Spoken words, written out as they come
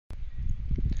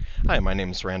Hi, my name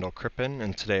is Randall Crippen,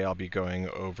 and today I'll be going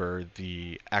over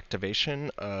the activation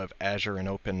of Azure and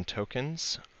Open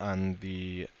tokens on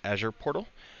the Azure portal.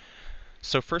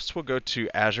 So first we'll go to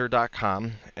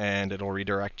azure.com, and it'll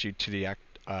redirect you to the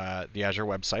Azure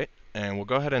website. And we'll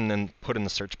go ahead and then put in the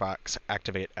search box,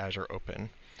 Activate Azure Open.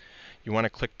 You want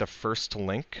to click the first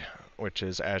link, which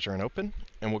is Azure and Open,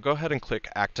 and we'll go ahead and click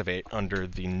Activate under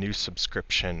the New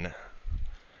Subscription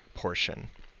portion.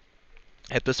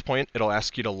 At this point, it'll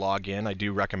ask you to log in. I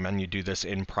do recommend you do this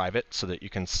in private so that you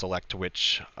can select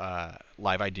which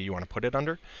live ID you want to put it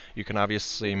under. You can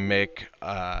obviously make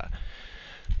a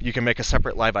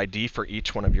separate live ID for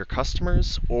each one of your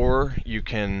customers, or you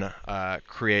can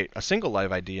create a single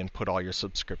live ID and put all your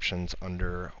subscriptions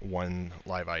under one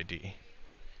live ID.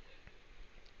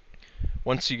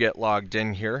 Once you get logged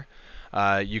in here,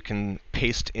 you can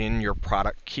paste in your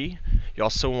product key. You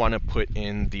also want to put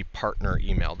in the partner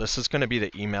email. This is going to be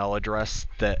the email address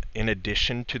that, in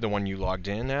addition to the one you logged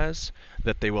in as,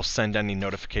 that they will send any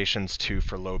notifications to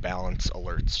for low balance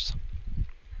alerts.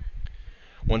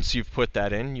 Once you've put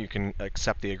that in, you can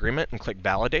accept the agreement and click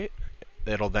Validate.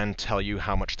 It'll then tell you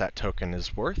how much that token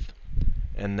is worth,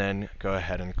 and then go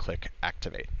ahead and click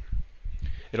Activate.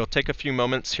 It'll take a few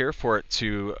moments here for it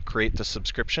to create the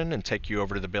subscription and take you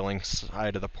over to the billing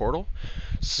side of the portal.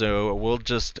 So we'll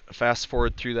just fast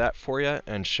forward through that for you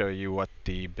and show you what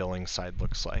the billing side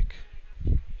looks like.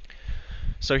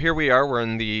 So here we are, we're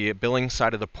in the billing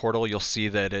side of the portal. You'll see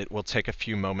that it will take a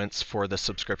few moments for the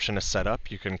subscription to set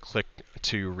up. You can click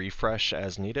to refresh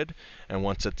as needed, and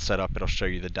once it's set up, it'll show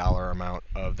you the dollar amount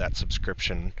of that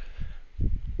subscription.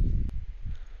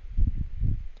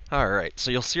 Alright,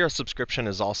 so you'll see our subscription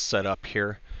is all set up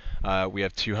here. We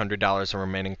have $200 in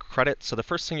remaining credit, so the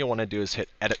first thing you'll want to do is hit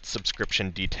Edit Subscription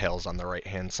Details on the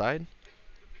right-hand side.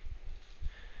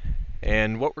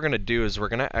 And what we're going to do is we're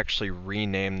going to actually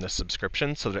rename the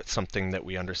subscription so that it's something that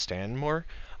we understand more.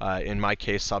 In my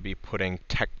case, I'll be putting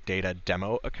Tech Data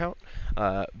Demo Account,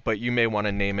 but you may want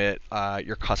to name it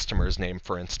your customer's name,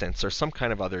 for instance, or some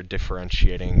kind of other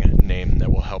differentiating name that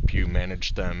will help you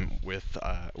manage them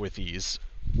with ease.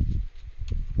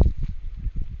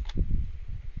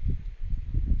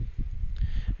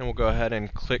 And we'll go ahead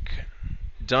and click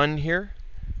Done here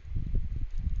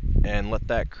and let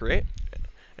that create.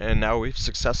 And now we've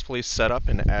successfully set up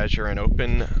an Azure and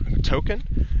Open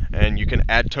token. And you can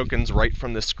add tokens right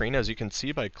from the screen, as you can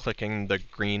see, by clicking the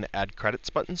green Add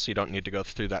Credits button, so you don't need to go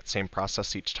through that same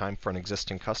process each time for an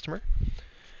existing customer.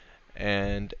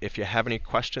 And if you have any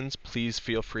questions, please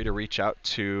feel free to reach out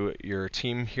to your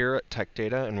team here at Tech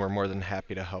Data, and we're more than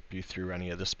happy to help you through any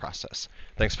of this process.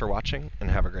 Thanks for watching, and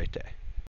have a great day.